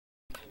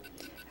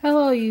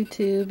Hello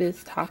YouTube,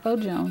 it's Taco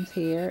Jones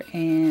here,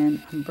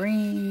 and I'm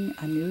bringing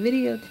a new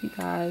video to you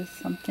guys,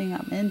 something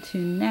I'm into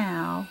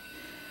now,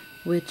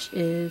 which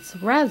is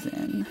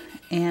resin.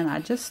 And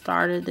I just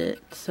started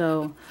it,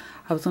 so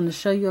I was going to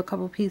show you a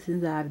couple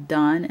pieces that I've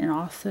done, and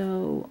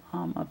also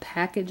a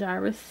package I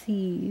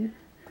received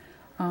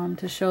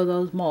to show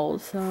those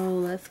molds. So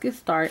let's get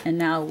started. And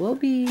now it will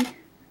be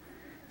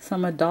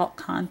some adult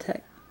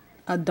content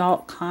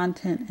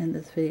in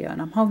this video,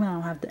 and I'm hoping I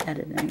don't have to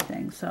edit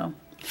anything. So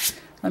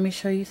let me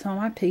show you some of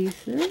my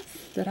pieces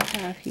that I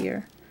have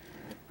here.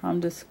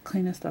 I'm just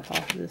cleaning stuff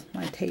off of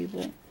my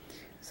table.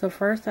 So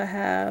first I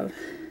have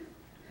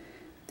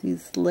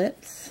these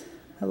lips,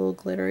 my little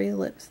glittery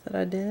lips that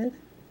I did.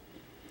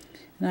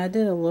 And I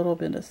did a little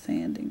bit of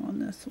sanding on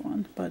this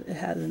one, but it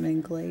hasn't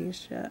been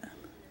glazed yet.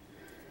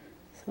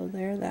 So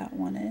there that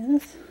one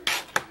is.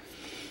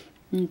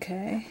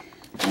 Okay,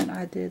 and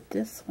I did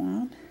this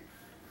one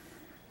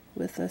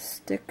with a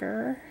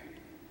sticker,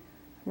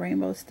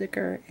 rainbow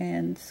sticker,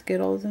 and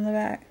Skittles in the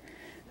back,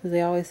 because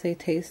they always say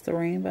taste the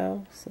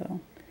rainbow, so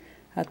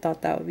I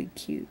thought that would be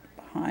cute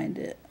behind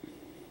it.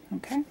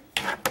 Okay,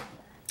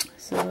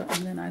 so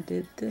and then I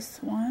did this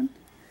one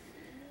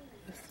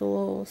with the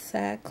little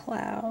sad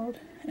cloud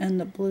and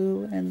the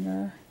blue and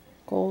the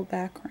gold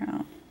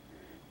background.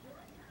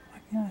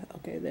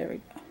 Okay, there we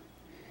go,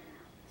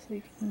 so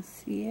you can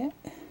see it.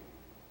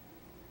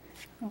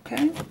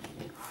 Okay,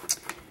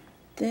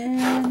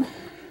 then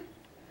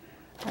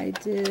I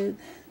did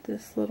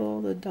this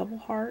the double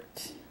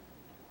heart,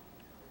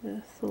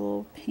 this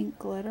little pink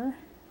glitter.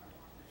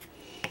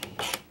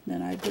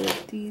 Then I did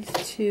these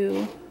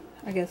two,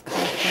 I guess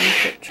called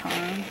friendship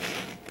charms.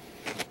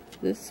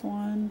 This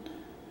one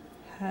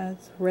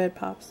has red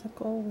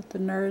popsicle with the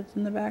nerds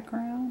in the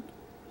background.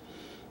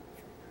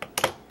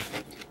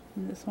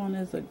 And this one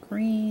is a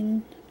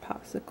green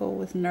popsicle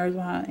with nerds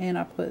behind, and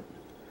I put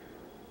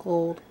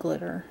gold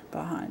glitter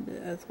behind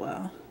it as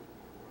well.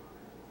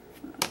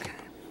 Okay.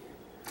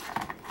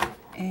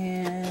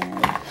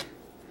 And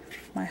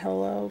my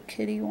Hello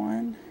Kitty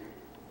one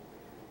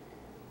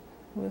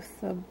with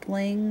the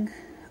bling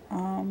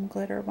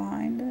glitter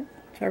behind it,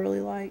 which I really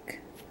like.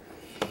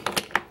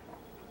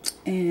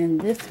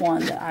 And this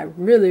one that I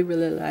really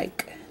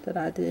like that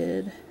I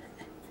did,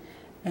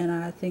 and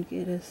I think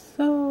it is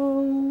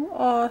so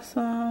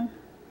awesome.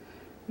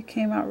 It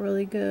came out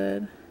really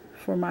good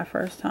for my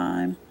first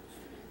time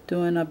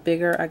doing a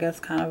bigger, I guess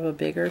kind of a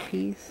bigger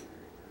piece.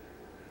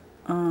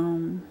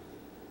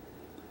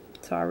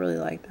 So I really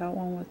like that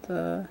one with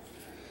the,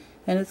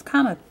 and it's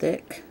kind of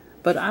thick,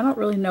 but I don't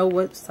really know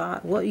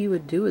what you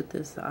would do with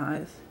this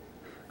size,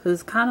 because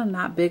it's kind of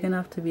not big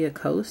enough to be a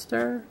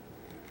coaster,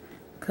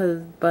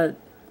 but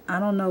I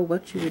don't know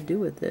what you would do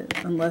with it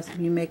unless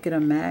you make it a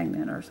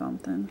magnet or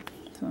something.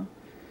 So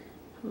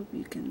I hope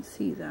you can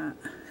see that.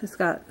 It's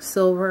got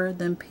silver,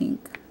 then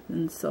pink,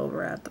 then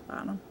silver at the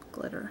bottom,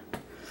 glitter.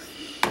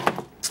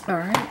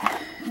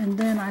 Alright, and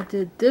then I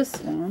did this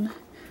one,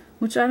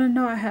 which I didn't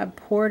know I had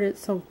poured it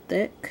so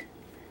thick.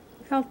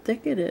 Look how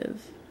thick it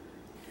is.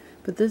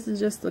 But this is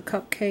just the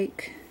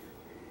cupcake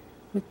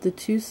with the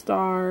 2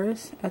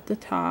 stars at the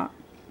top,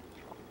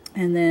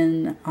 and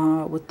then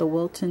with the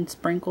Wilton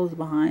sprinkles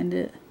behind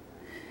it.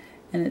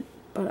 And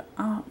but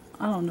I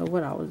don't know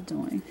what I was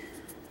doing,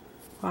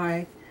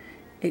 why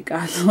it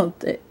got so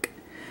thick.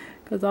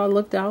 Because I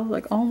looked out, I was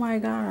like, oh my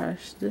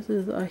gosh, this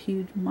is a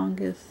huge,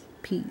 humongous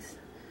piece.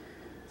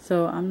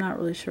 So I'm not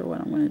really sure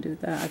what I'm going to do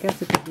with that. I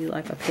guess it could be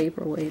like a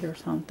paperweight or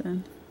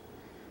something.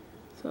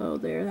 So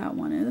there that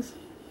one is.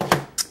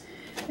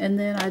 And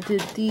then I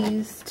did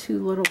these 2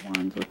 little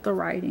ones with the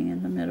writing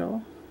in the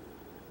middle.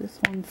 This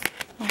one's,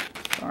 oh,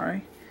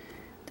 sorry.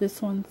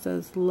 This one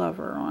says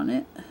lover on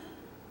it.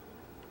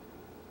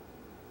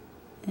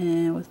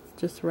 And with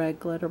just red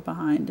glitter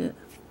behind it.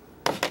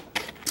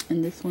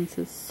 And this one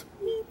says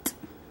sweet,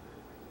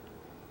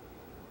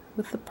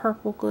 with the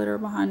purple glitter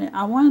behind it.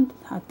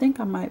 I think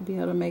I might be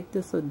able to make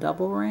this a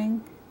double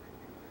ring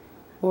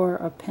or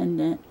a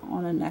pendant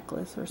on a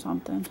necklace or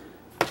something.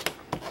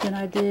 Then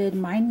I did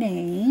my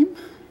name,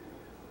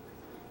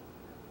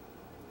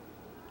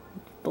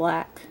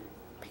 black,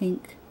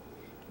 pink,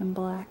 and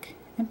black,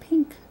 and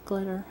pink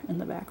glitter in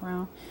the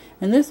background.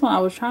 And this one I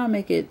was trying to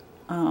make it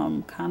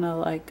kind of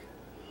like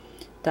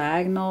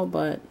diagonal,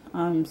 but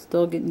I'm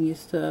still getting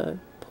used to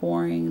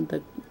pouring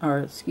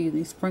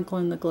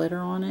sprinkling the glitter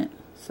on it.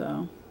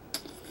 So,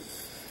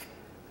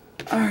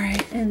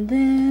 alright, and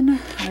then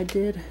I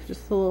did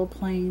just a little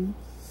plain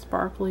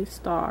sparkly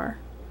star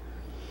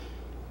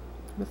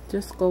with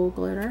just gold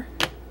glitter.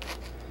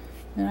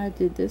 Then I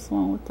did this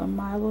one with the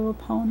My Little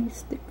Pony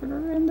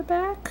sticker in the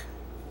back.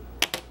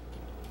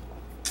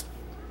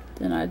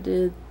 Then I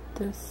did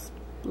this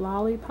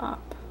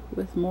lollipop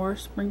with more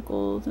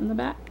sprinkles in the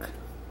back.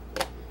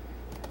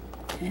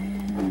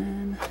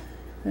 And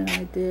then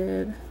I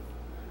did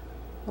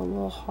a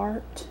little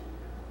heart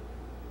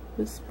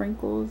with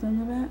sprinkles in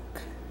the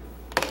back.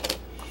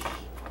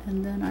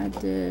 And then I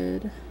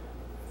did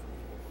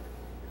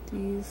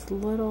these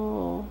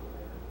little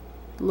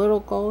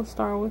gold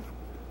star with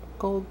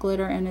gold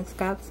glitter, and it's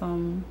got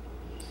some,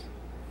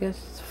 I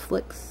guess,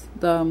 flicks,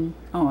 the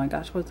oh my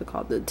gosh, what's it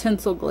called, the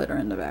tinsel glitter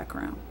in the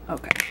background.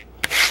 Okay,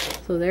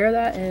 so there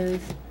that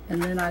is.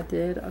 And then I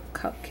did a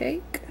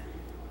cupcake.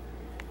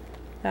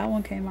 That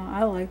one came out,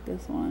 I like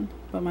this one,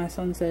 but my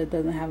son said it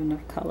doesn't have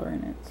enough color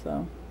in it,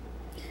 so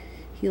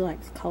he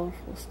likes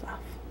colorful stuff.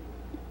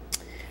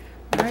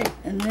 Alright,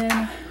 and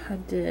then I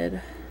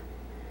did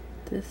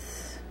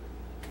this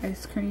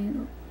ice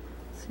cream.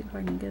 Let's see if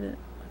I can get it.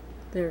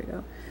 There we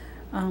go.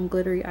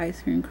 Glittery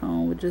ice cream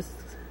cone with just,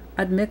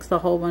 I'd mixed a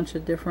whole bunch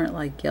of different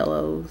like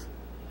yellows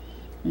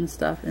and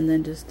stuff, and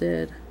then just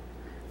did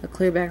a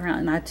clear background.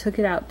 And I took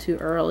it out too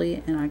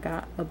early, and I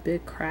got a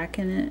big crack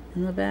in it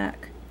in the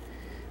back,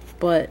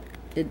 but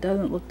it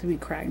doesn't look to be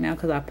cracked now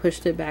because I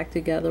pushed it back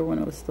together when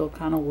it was still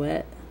kind of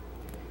wet,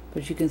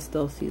 but you can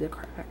still see the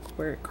crack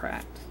where it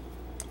cracked,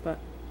 but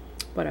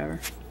whatever.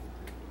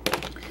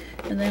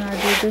 And then I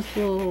did this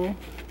little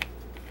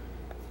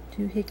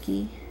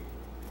doohickey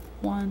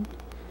one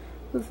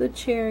with the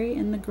cherry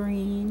and the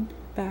green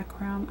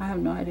background. I have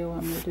no idea what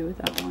I'm going to do with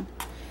that one.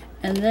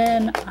 And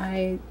then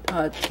I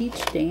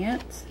teach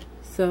dance,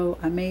 so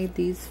I made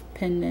these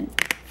pendants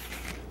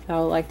that I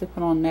would like to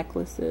put on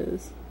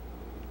necklaces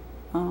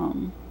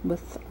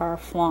with our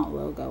flaunt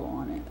logo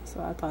on it.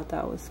 So I thought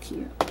that was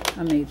cute.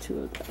 I made 2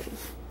 of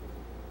those.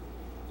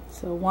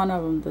 So one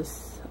of them,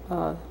 this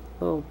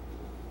little,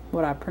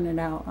 what I printed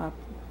out, I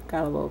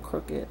got a little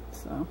crooked,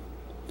 so,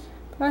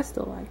 but I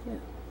still like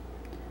it.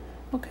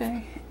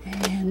 Okay,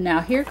 and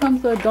now here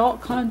comes the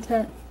adult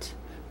content.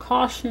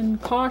 Caution,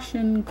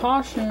 caution,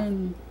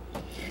 caution.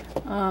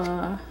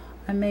 I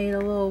made a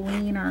little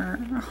wiener.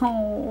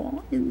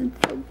 Oh, isn't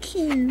it so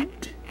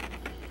cute?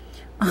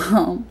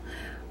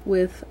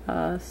 With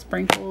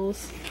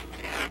sprinkles,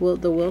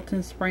 the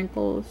Wilton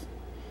sprinkles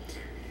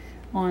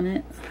on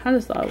it. I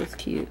just thought it was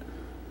cute.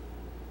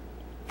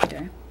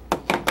 Okay.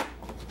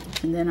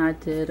 And then I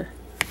did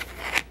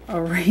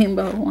a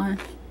rainbow one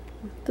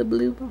with the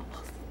blue balls.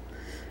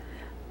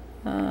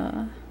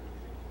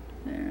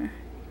 There,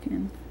 you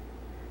can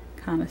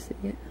kind of see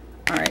it.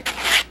 Alright,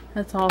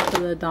 that's all for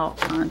the adult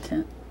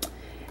content.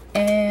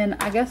 And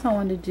I guess I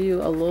wanted to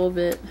do a little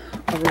bit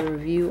of a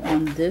review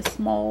on this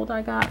mold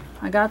I got.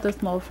 I got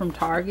this mold from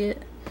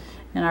Target,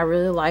 and I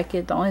really like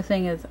it. The only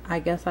thing is, I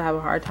guess I have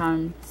a hard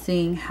time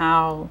seeing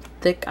how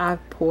thick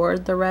I've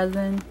poured the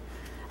resin.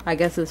 I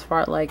guess as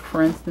far, like,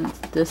 for instance,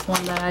 this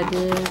one that I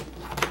did,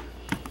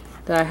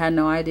 that I had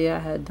no idea I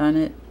had done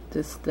it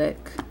this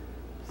thick.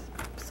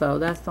 So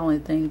that's the only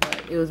thing,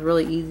 but it was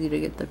really easy to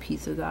get the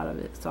pieces out of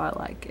it, so I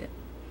like it.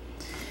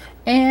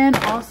 And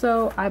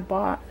also I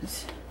bought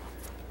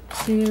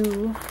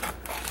 2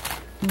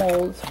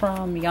 molds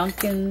from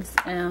Youngkins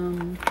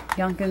M,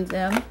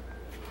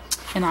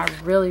 and I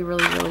really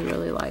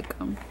like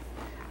them.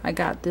 I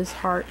got this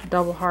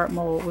double heart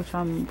mold, which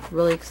I'm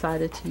really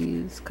excited to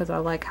use because I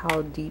like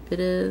how deep it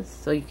is,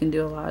 so you can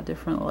do a lot of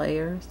different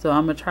layers. So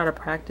I'm gonna try to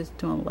practice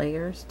doing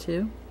layers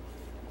too.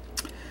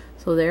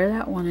 So there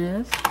that one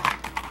is.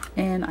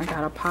 And I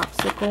got a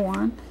popsicle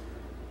one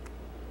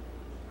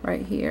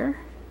right here,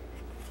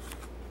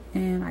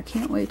 and I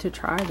can't wait to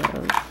try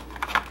those.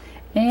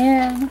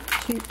 And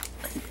she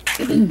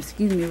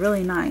excuse me,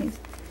 really nice,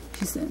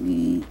 she sent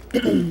me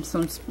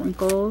some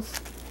sprinkles.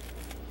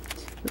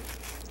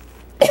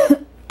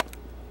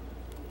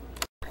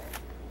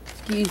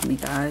 Excuse me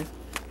guys,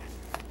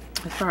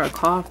 I started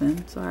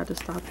coughing, so I had to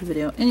stop the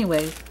video.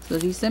 Anyways, so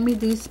she sent me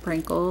these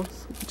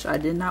sprinkles, which I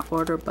did not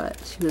order,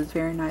 but she was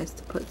very nice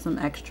to put some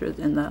extras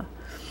in the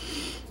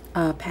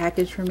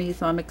package for me,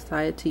 so I'm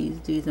excited to use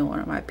these in one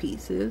of my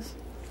pieces.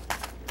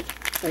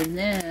 And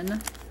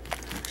then,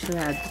 I should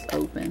have this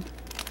open.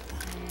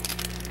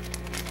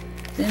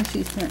 Then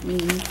she sent me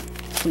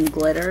some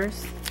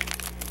glitters.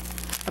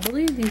 I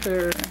believe these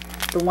are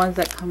the ones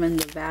that come in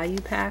the value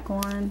pack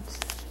ones.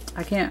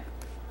 I can't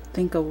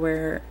think of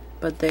where,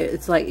 but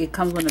it's like it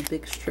comes on a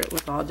big strip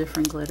with all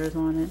different glitters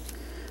on it.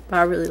 But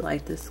I really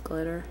like this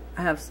glitter.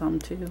 I have some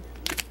too.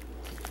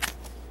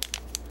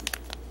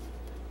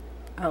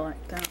 I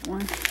like that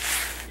one.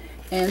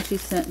 And she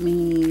sent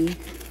me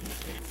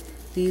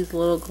these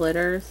little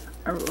glitters.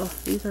 Oh,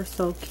 these are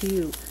so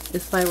cute.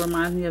 It's like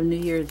reminds me of New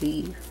Year's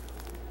Eve.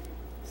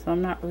 So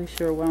I'm not really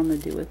sure what I'm gonna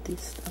do with these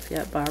stuff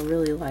yet, but I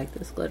really like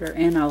this glitter,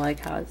 and I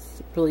like how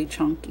it's really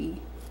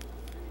chunky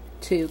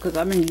too, because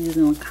I've been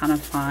using kind of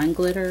fine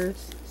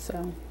glitters.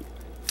 So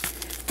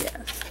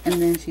yes.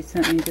 And then she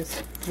sent me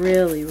this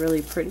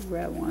really pretty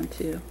red one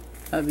too.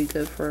 That'd be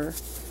good for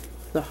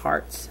the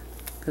hearts,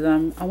 because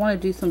I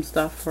want to do some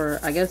stuff for,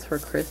 I guess, for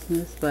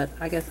Christmas, but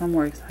I guess I'm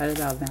more excited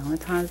about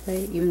Valentine's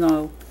Day. Even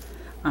though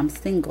I'm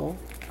single,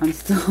 I'm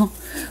still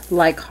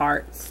like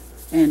hearts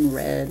and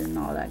red and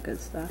all that good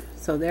stuff.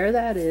 So there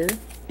that is.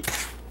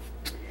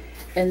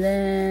 And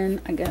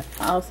then I guess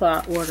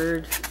I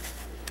ordered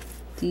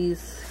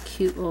these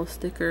cute little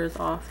stickers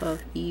off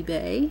of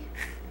eBay,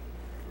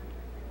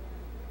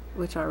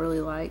 which I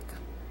really like.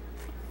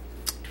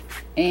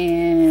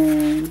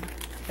 And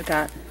I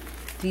got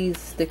these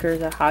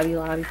stickers at Hobby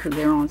Lobby because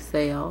they're on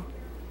sale.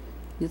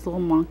 these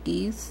little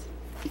monkeys,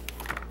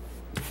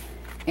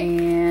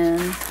 and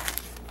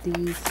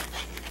these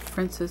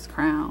princess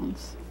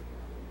crowns.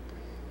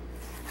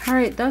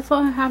 Alright, that's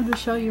all I have to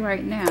show you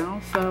right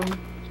now. So,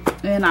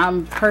 and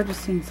I'm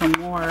purchasing some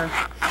more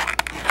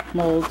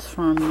molds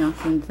from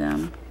Young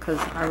Them because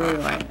I really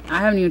like it. I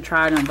haven't even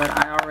tried them, but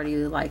I already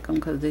like them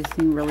because they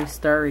seem really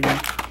sturdy,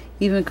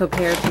 even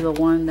compared to the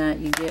one that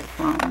you get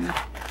from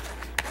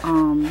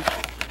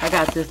I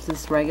got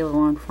this regular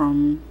one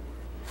from,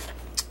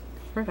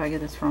 where did I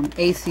get this from?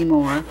 AC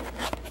Moore,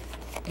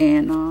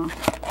 and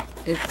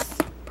it's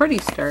pretty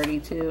sturdy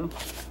too,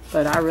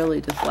 but I really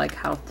just like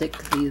how thick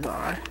these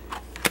are.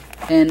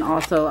 And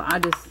also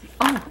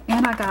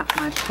and I got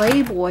my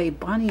Playboy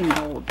bunny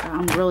mold that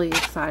I'm really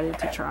excited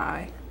to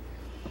try.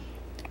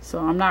 So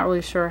I'm not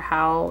really sure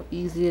how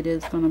easy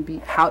it's gonna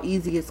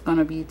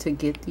be to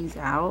get these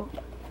out.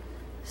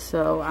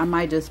 So I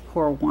might just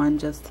pour one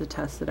just to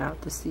test it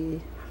out to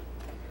see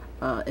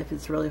if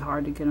it's really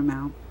hard to get them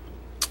out.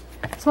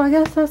 So I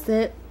guess that's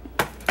it.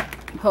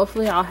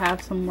 Hopefully I'll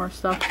have some more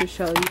stuff to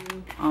show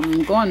you.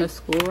 I'm going to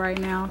school right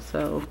now,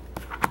 so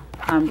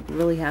I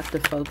really have to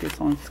focus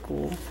on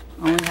school.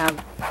 I only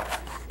have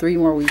 3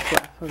 more weeks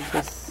left of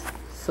this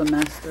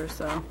semester,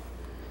 so,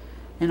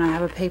 and I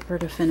have a paper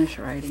to finish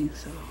writing,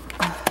 so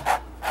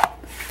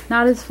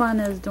not as fun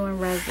as doing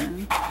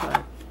resin,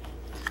 but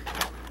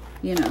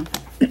you know.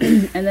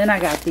 And then I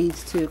got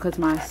these two because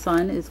my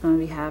son is going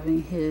to be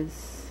having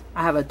his,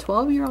 I have a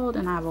 12-year-old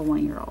and I have a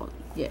 1-year-old.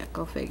 Yeah,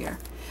 go figure.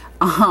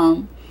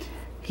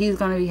 He's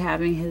going to be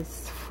having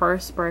his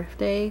first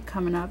birthday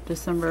coming up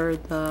December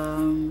the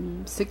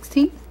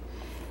 16th.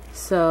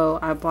 So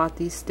I bought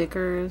these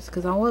stickers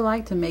because I would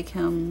like to make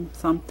him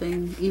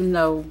something, even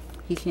though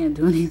he can't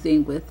do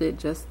anything with it,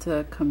 just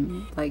to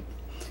come, like,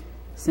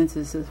 since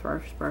it's his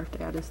first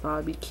birthday, I just thought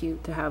it'd be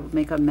cute to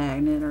make a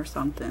magnet or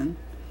something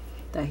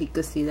that he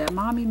could see that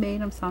mommy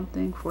made him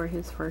something for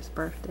his first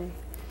birthday.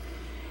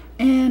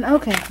 And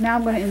okay, now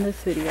I'm going to end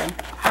this video.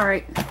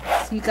 Alright,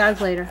 see you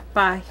guys later.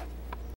 Bye.